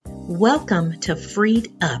Welcome to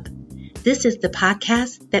Freed Up. This is the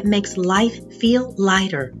podcast that makes life feel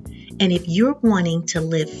lighter. And if you're wanting to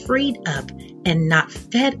live freed up and not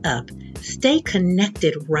fed up, stay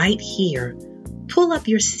connected right here. Pull up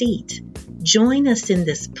your seat. Join us in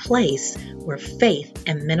this place where faith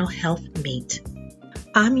and mental health meet.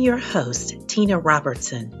 I'm your host, Tina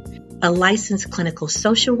Robertson, a licensed clinical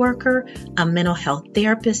social worker, a mental health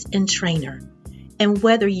therapist, and trainer. And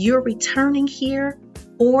whether you're returning here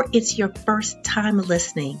or it's your first time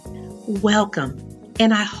listening, welcome.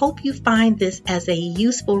 And I hope you find this as a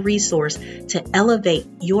useful resource to elevate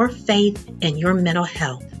your faith and your mental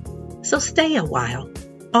health. So stay a while,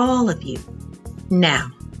 all of you.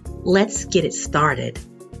 Now, let's get it started.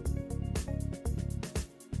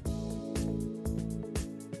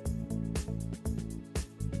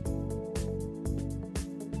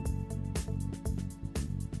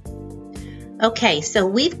 Okay, so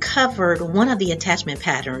we've covered one of the attachment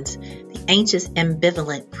patterns, the anxious,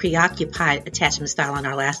 ambivalent, preoccupied attachment style in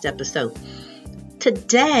our last episode.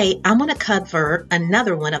 Today, I'm going to cover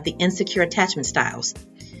another one of the insecure attachment styles.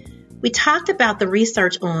 We talked about the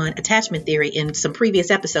research on attachment theory in some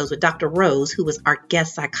previous episodes with Dr. Rose, who was our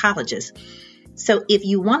guest psychologist. So if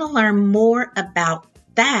you want to learn more about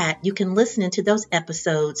that, you can listen into those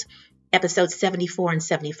episodes 74 and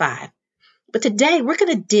 75. But today we're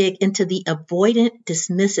going to dig into the avoidant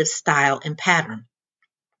dismissive style and pattern.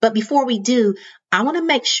 But before we do, I want to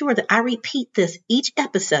make sure that I repeat this each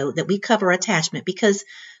episode that we cover attachment, because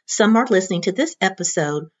some are listening to this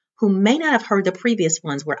episode who may not have heard the previous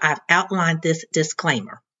ones where I've outlined this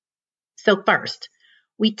disclaimer. So first,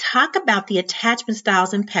 we talk about the attachment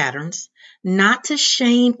styles and patterns, not to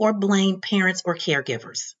shame or blame parents or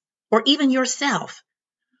caregivers, or even yourself.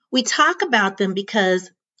 We talk about them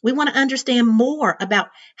because we want to understand more about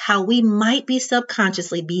how we might be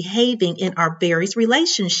subconsciously behaving in our various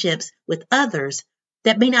relationships with others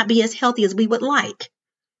that may not be as healthy as we would like.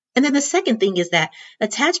 And then the second thing is that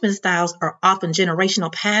attachment styles are often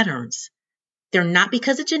generational patterns. They're not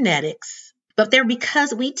because of genetics, but they're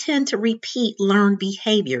because we tend to repeat learned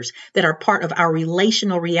behaviors that are part of our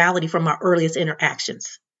relational reality from our earliest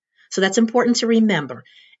interactions. So that's important to remember.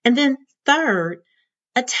 And then third,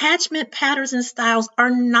 attachment patterns and styles are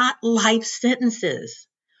not life sentences.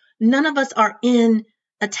 None of us are in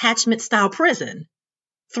attachment style prison.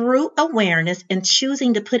 Through awareness and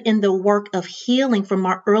choosing to put in the work of healing from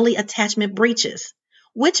our early attachment breaches,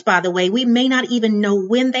 which, by the way, we may not even know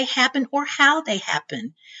when they happen or how they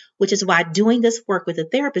happen, which is why doing this work with a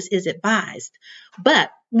therapist is advised.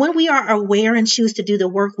 But when we are aware and choose to do the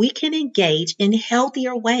work, we can engage in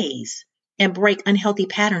healthier ways and break unhealthy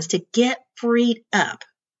patterns to get freed up.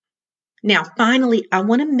 Now, finally, I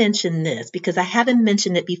want to mention this because I haven't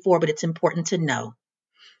mentioned it before, but it's important to know.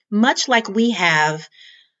 Much like we have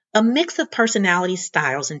a mix of personality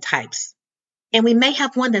styles and types, and we may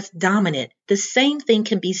have one that's dominant, the same thing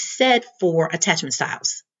can be said for attachment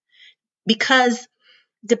styles. Because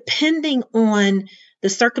depending on the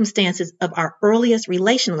circumstances of our earliest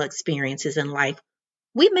relational experiences in life,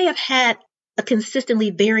 we may have had a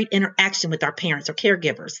consistently varied interaction with our parents or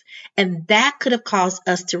caregivers, and that could have caused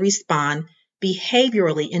us to respond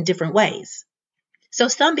behaviorally in different ways. So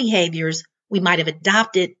some behaviors we might have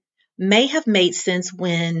adopted may have made sense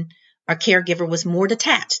when our caregiver was more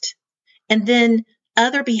detached, and then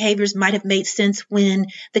other behaviors might have made sense when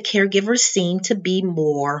the caregiver seemed to be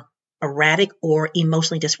more erratic or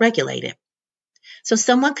emotionally dysregulated. So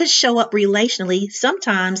someone could show up relationally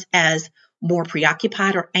sometimes as more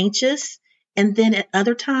preoccupied or anxious, and then at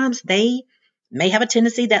other times, they may have a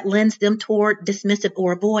tendency that lends them toward dismissive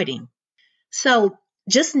or avoiding. So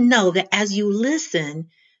just know that as you listen,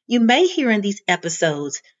 you may hear in these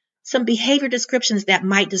episodes some behavior descriptions that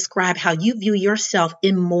might describe how you view yourself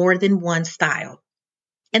in more than one style.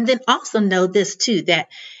 And then also know this too, that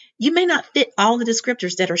you may not fit all the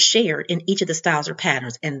descriptors that are shared in each of the styles or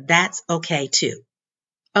patterns, and that's okay too.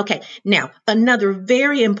 Okay, now another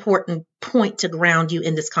very important point to ground you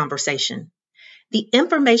in this conversation. The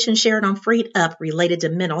information shared on Freed Up related to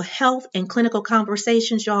mental health and clinical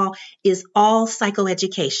conversations, y'all, is all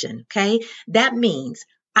psychoeducation, okay? That means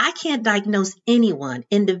I can't diagnose anyone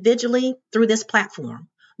individually through this platform,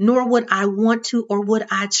 nor would I want to or would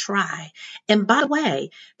I try. And by the way,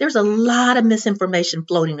 there's a lot of misinformation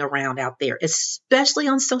floating around out there, especially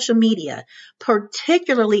on social media,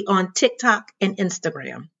 particularly on TikTok and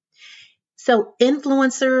Instagram. So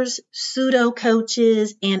influencers, pseudo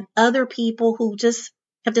coaches, and other people who just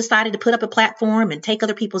have decided to put up a platform and take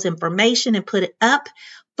other people's information and put it up,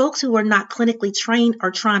 folks who are not clinically trained are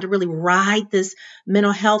trying to really ride this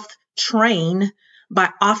mental health train by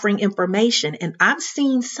offering information. And I've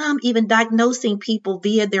seen some even diagnosing people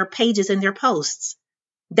via their pages and their posts.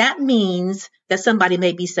 That means that somebody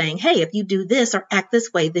may be saying, hey, if you do this or act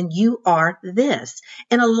this way, then you are this.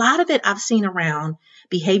 And a lot of it I've seen around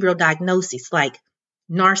behavioral diagnoses like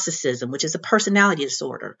narcissism, which is a personality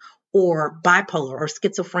disorder, or bipolar or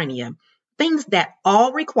schizophrenia, things that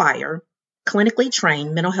all require clinically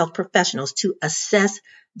trained mental health professionals to assess,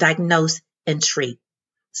 diagnose, and treat.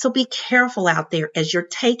 So be careful out there as you're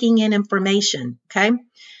taking in information, okay?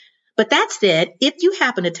 But that said, if you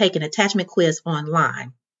happen to take an attachment quiz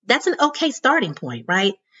online, that's an okay starting point,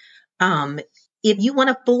 right? If you want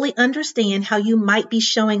to fully understand how you might be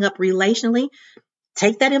showing up relationally,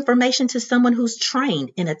 take that information to someone who's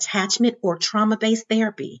trained in attachment or trauma-based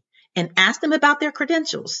therapy and ask them about their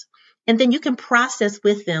credentials. And then you can process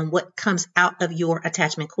with them what comes out of your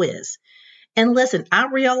attachment quiz. And listen, I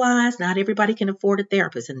realize not everybody can afford a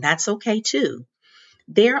therapist, and that's okay too.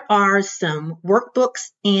 There are some workbooks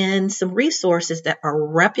and some resources that are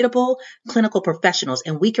reputable clinical professionals,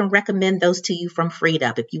 and we can recommend those to you from Freed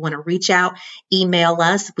Up. If you want to reach out, email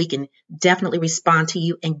us. We can definitely respond to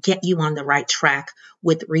you and get you on the right track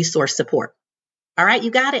with resource support. All right,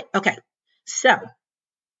 you got it? Okay. So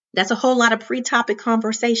that's a whole lot of pre-topic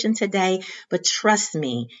conversation today, but trust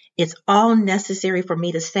me, it's all necessary for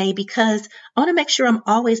me to say because I want to make sure I'm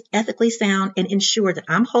always ethically sound and ensure that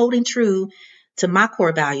I'm holding true to my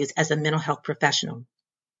core values as a mental health professional.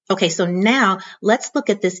 Okay, so now let's look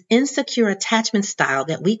at this insecure attachment style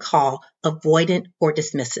that we call avoidant or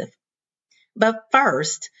dismissive. But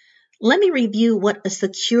first, let me review what a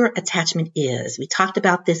secure attachment is. We talked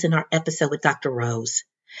about this in our episode with Dr. Rose.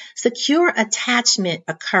 Secure attachment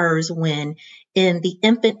occurs when, in the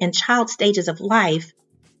infant and child stages of life,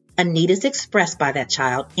 a need is expressed by that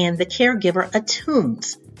child and the caregiver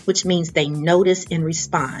attunes, which means they notice and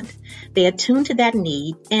respond. They attune to that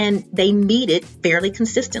need and they meet it fairly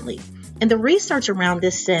consistently. And the research around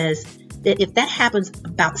this says that if that happens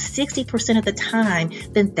about 60% of the time,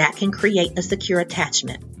 then that can create a secure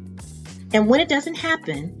attachment. And when it doesn't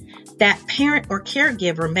happen, that parent or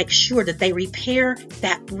caregiver makes sure that they repair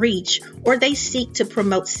that breach or they seek to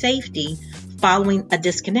promote safety following a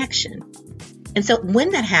disconnection. And so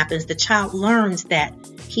when that happens, the child learns that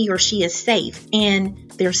he or she is safe and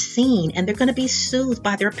they're seen and they're going to be soothed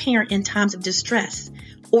by their parent in times of distress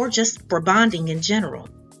or just for bonding in general.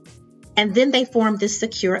 And then they form this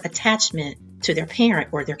secure attachment to their parent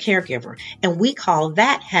or their caregiver. And we call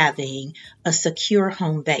that having a secure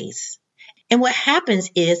home base. And what happens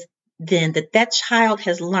is then that child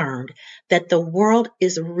has learned that the world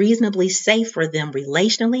is reasonably safe for them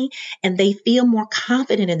relationally, and they feel more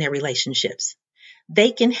confident in their relationships.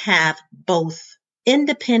 They can have both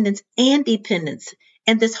independence and dependence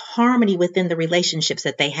and this harmony within the relationships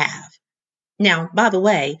that they have. Now, by the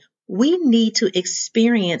way, we need to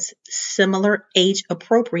experience similar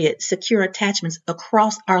age-appropriate secure attachments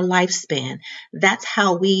across our lifespan. That's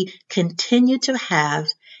how we continue to have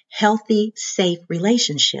healthy, safe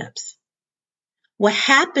relationships. What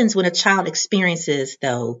happens when a child experiences,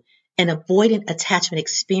 though, an avoidant attachment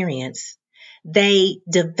experience, they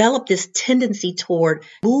develop this tendency toward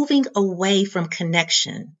moving away from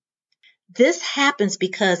connection. This happens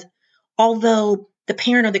because although the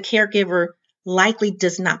parent or the caregiver likely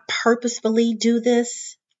does not purposefully do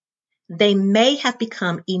this, they may have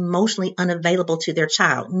become emotionally unavailable to their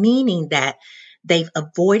child, meaning that they've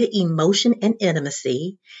avoided emotion and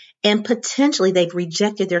intimacy, and potentially they've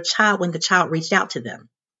rejected their child when the child reached out to them.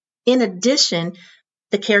 In addition,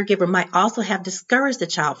 the caregiver might also have discouraged the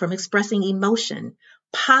child from expressing emotion,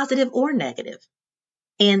 positive or negative.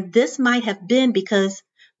 And this might have been because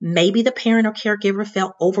maybe the parent or caregiver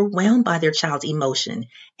felt overwhelmed by their child's emotion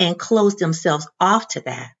and closed themselves off to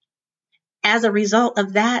that. As a result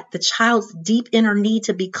of that, the child's deep inner need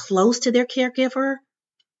to be close to their caregiver,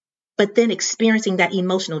 but then experiencing that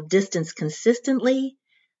emotional distance consistently,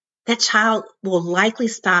 that child will likely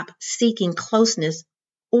stop seeking closeness,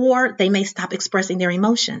 or they may stop expressing their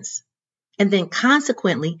emotions. And then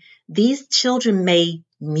consequently, these children may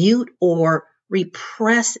mute or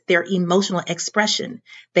repress their emotional expression.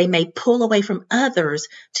 They may pull away from others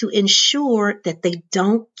to ensure that they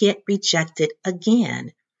don't get rejected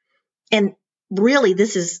again. And really,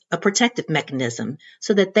 this is a protective mechanism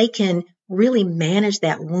so that they can really manage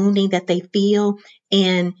that wounding that they feel,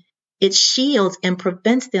 and it shields and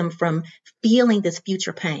prevents them from feeling this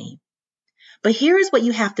future pain. But here is what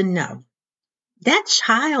you have to know. That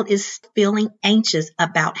child is feeling anxious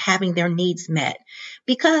about having their needs met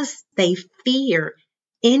because they fear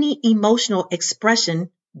any emotional expression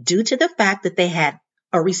due to the fact that they had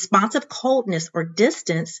a responsive coldness or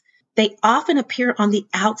distance They often appear on the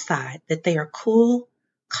outside that they are cool,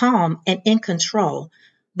 calm, and in control,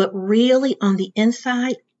 but really on the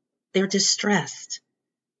inside, they're distressed.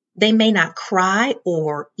 They may not cry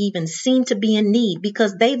or even seem to be in need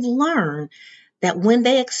because they've learned that when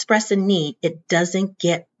they express a need, it doesn't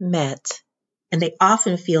get met. And they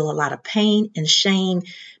often feel a lot of pain and shame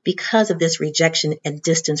because of this rejection and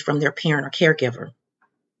distance from their parent or caregiver.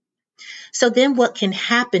 So then what can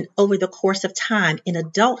happen over the course of time in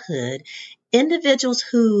adulthood, individuals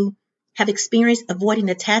who have experienced avoidant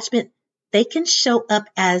attachment, they can show up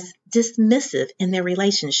as dismissive in their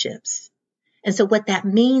relationships. And so what that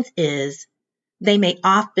means is they may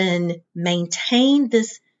often maintain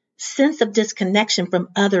this sense of disconnection from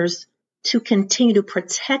others to continue to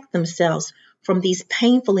protect themselves from these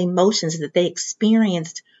painful emotions that they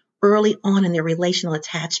experienced early on in their relational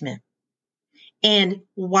attachment. And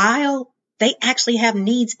while they actually have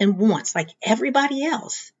needs and wants like everybody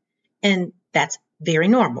else, and that's very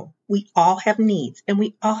normal. We all have needs and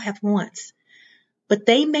we all have wants, but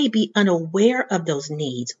they may be unaware of those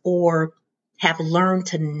needs or have learned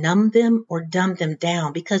to numb them or dumb them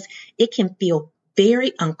down because it can feel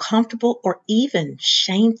very uncomfortable or even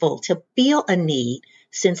shameful to feel a need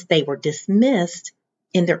since they were dismissed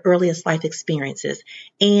in their earliest life experiences.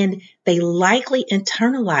 And they likely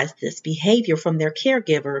internalize this behavior from their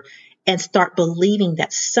caregiver and start believing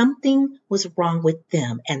that something was wrong with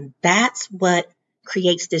them. And that's what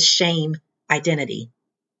creates this shame identity.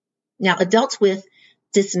 Now, adults with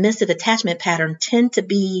dismissive attachment pattern tend to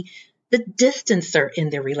be the distancer in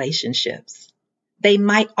their relationships. They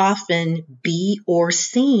might often be or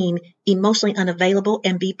seem emotionally unavailable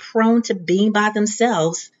and be prone to being by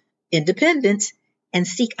themselves, independent, and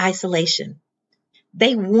seek isolation.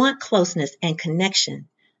 They want closeness and connection,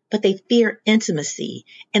 but they fear intimacy,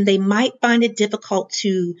 and they might find it difficult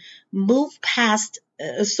to move past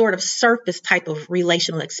a sort of surface type of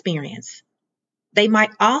relational experience. They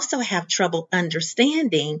might also have trouble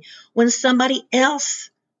understanding when somebody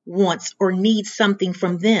else wants or needs something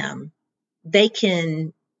from them. They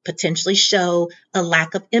can potentially show a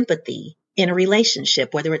lack of empathy in a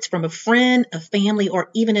relationship, whether it's from a friend, a family, or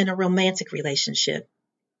even in a romantic relationship.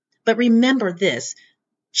 But remember this,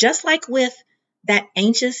 just like with that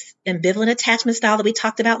anxious, ambivalent attachment style that we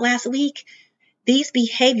talked about last week, these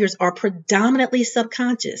behaviors are predominantly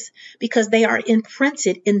subconscious because they are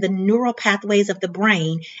imprinted in the neural pathways of the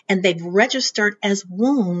brain and they've registered as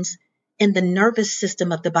wounds in the nervous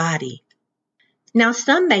system of the body. Now,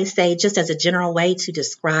 some may say, just as a general way to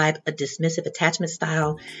describe a dismissive attachment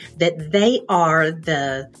style, that they are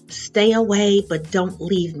the stay away but don't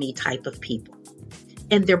leave me type of people.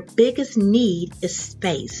 And their biggest need is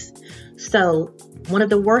space. So one of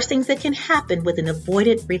the worst things that can happen with an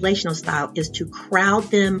avoidant relational style is to crowd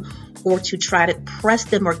them or to try to press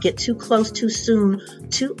them or get too close too soon,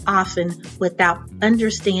 too often, without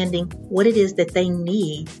understanding what it is that they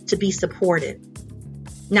need to be supported.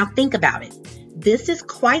 Now think about it. This is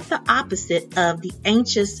quite the opposite of the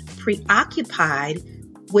anxious, preoccupied,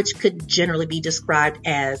 which could generally be described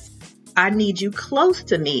as, I need you close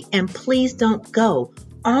to me and please don't go.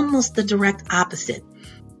 Almost the direct opposite.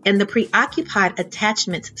 And the preoccupied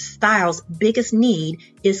attachment style's biggest need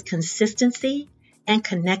is consistency and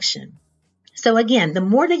connection. So again, the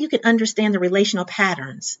more that you can understand the relational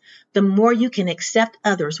patterns, the more you can accept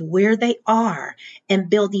others where they are and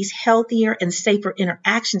build these healthier and safer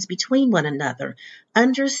interactions between one another,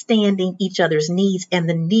 understanding each other's needs and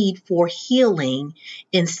the need for healing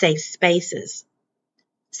in safe spaces.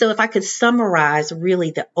 So if I could summarize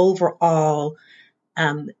really the overall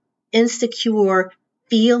insecure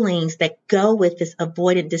feelings that go with this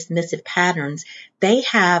avoidant dismissive patterns, they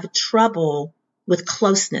have trouble with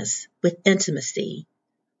closeness, with intimacy,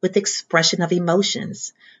 with expression of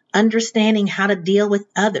emotions, understanding how to deal with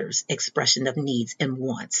others' expression of needs and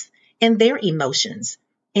wants, and their emotions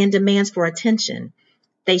and demands for attention.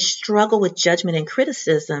 They struggle with judgment and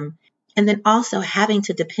criticism, and then also having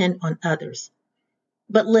to depend on others.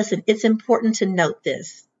 But listen, it's important to note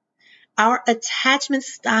this. Our attachment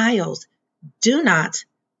styles do not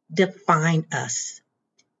define us.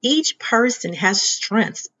 Each person has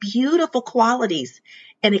strengths, beautiful qualities,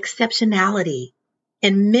 and exceptionality.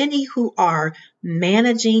 And many who are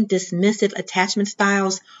managing dismissive attachment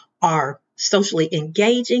styles are socially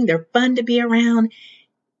engaging, they're fun to be around,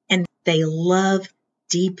 and they love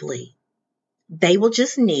deeply. They will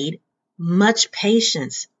just need much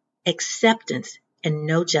patience, acceptance, and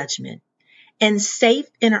no judgment, and safe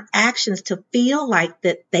interactions to feel like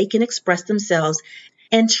that they can express themselves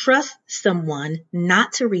and trust someone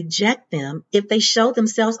not to reject them if they show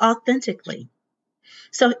themselves authentically.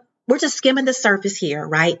 So we're just skimming the surface here,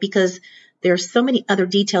 right? Because there's so many other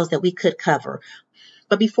details that we could cover.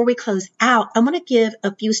 But before we close out, I want to give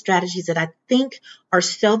a few strategies that I think are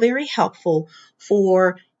so very helpful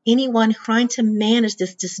for anyone trying to manage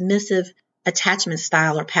this dismissive attachment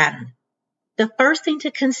style or pattern. The first thing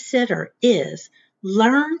to consider is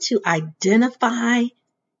learn to identify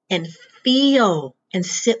and feel and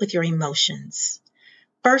sit with your emotions.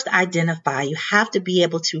 First, identify. You have to be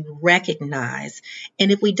able to recognize.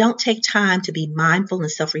 And if we don't take time to be mindful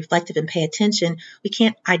and self-reflective and pay attention, we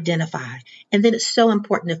can't identify. And then it's so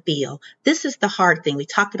important to feel. This is the hard thing. We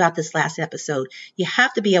talked about this last episode. You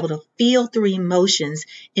have to be able to feel through emotions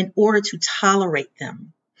in order to tolerate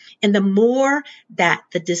them. And the more that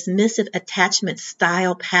the dismissive attachment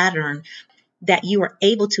style pattern that you are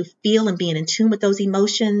able to feel and be in tune with those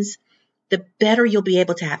emotions, the better you'll be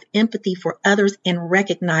able to have empathy for others and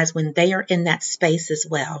recognize when they are in that space as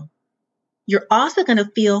well. You're also going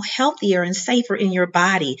to feel healthier and safer in your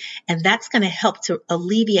body, and that's going to help to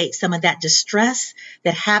alleviate some of that distress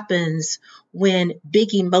that happens when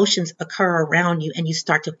big emotions occur around you and you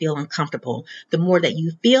start to feel uncomfortable. The more that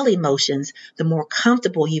you feel emotions, the more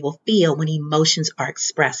comfortable you will feel when emotions are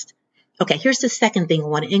expressed. Okay, here's the second thing I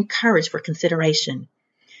want to encourage for consideration.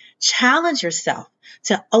 Challenge yourself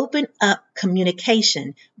to open up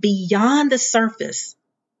communication beyond the surface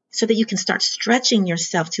so that you can start stretching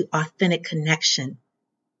yourself to authentic connection.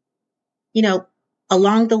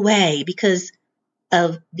 Along the way, because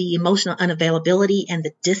of the emotional unavailability and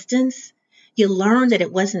the distance, you learned that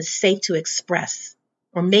it wasn't safe to express,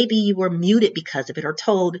 or maybe you were muted because of it or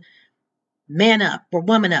told, man up or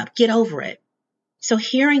woman up, get over it. So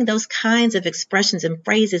hearing those kinds of expressions and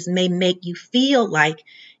phrases may make you feel like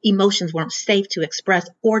emotions weren't safe to express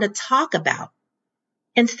or to talk about.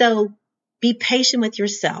 And so be patient with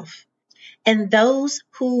yourself. And those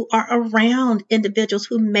who are around individuals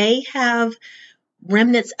who may have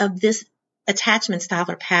remnants of this attachment style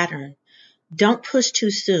or pattern, don't push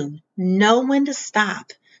too soon. Know when to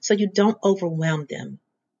stop so you don't overwhelm them.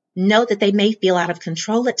 Know that they may feel out of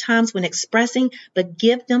control at times when expressing, but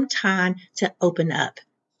give them time to open up.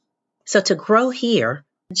 So to grow here,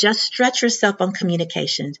 just stretch yourself on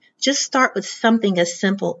communication. Just start with something as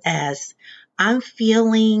simple as, I'm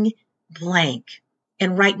feeling blank.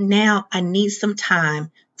 And right now, I need some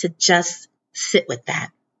time to just sit with that.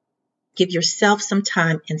 Give yourself some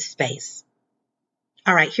time and space.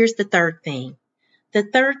 All right, here's the third thing. The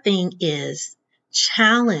third thing is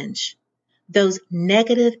challenge those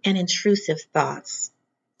negative and intrusive thoughts.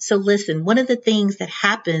 So listen, one of the things that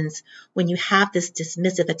happens when you have this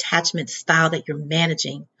dismissive attachment style that you're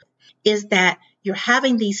managing is that you're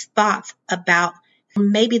having these thoughts about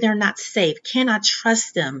maybe they're not safe. Can I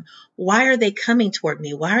trust them? Why are they coming toward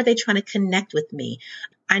me? Why are they trying to connect with me?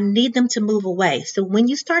 I need them to move away. So when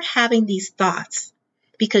you start having these thoughts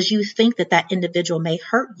because you think that that individual may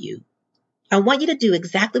hurt you, I want you to do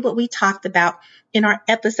exactly what we talked about in our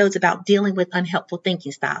episodes about dealing with unhelpful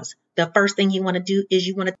thinking styles. The first thing you want to do is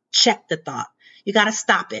you want to check the thought. You got to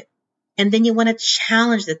stop it. And then you want to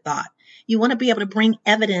challenge the thought. You want to be able to bring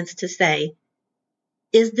evidence to say,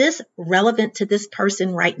 is this relevant to this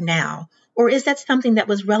person right now? Or is that something that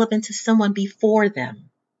was relevant to someone before them?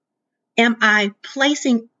 Am I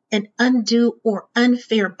placing an undue or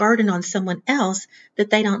unfair burden on someone else that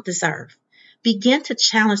they don't deserve? Begin to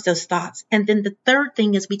challenge those thoughts. And then the third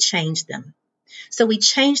thing is we change them. So we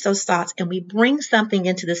change those thoughts and we bring something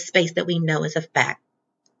into the space that we know is a fact.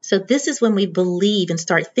 So this is when we believe and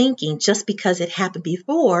start thinking just because it happened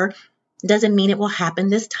before doesn't mean it will happen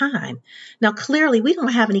this time. Now, clearly, we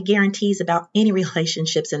don't have any guarantees about any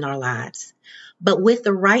relationships in our lives. But with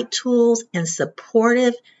the right tools and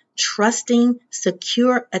supportive, trusting,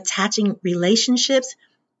 secure, attaching relationships,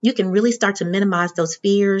 you can really start to minimize those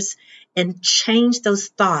fears and change those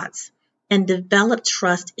thoughts and develop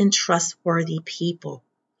trust in trustworthy people.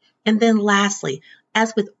 And then lastly,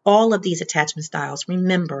 as with all of these attachment styles,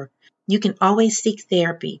 remember, you can always seek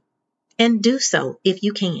therapy and do so if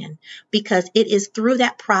you can, because it is through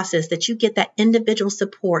that process that you get that individual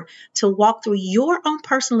support to walk through your own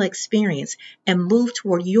personal experience and move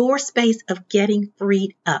toward your space of getting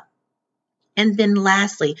freed up. And then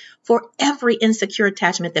lastly, for every insecure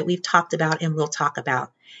attachment that we've talked about and will talk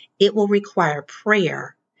about, it will require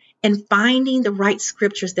prayer and finding the right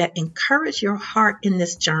scriptures that encourage your heart in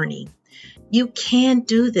this journey. You can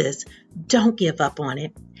do this. Don't give up on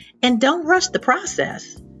it. And don't rush the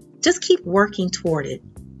process. Just keep working toward it.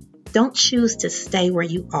 Don't choose to stay where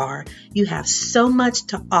you are. You have so much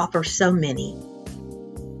to offer so many.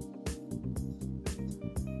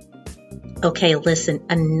 Okay, listen,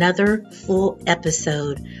 another full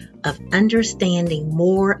episode of understanding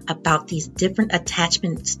more about these different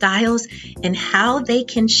attachment styles and how they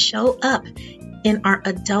can show up in our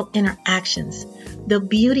adult interactions. The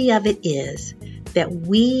beauty of it is that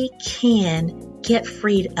we can get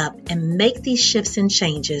freed up and make these shifts and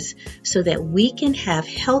changes so that we can have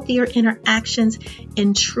healthier interactions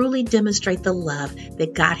and truly demonstrate the love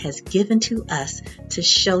that God has given to us to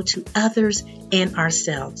show to others and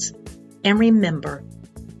ourselves. And remember,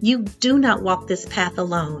 you do not walk this path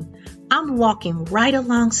alone. I'm walking right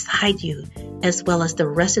alongside you, as well as the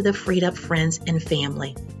rest of the freed up friends and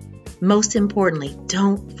family. Most importantly,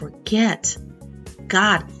 don't forget,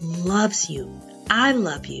 God loves you. I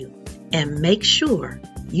love you. And make sure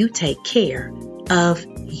you take care of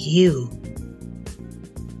you.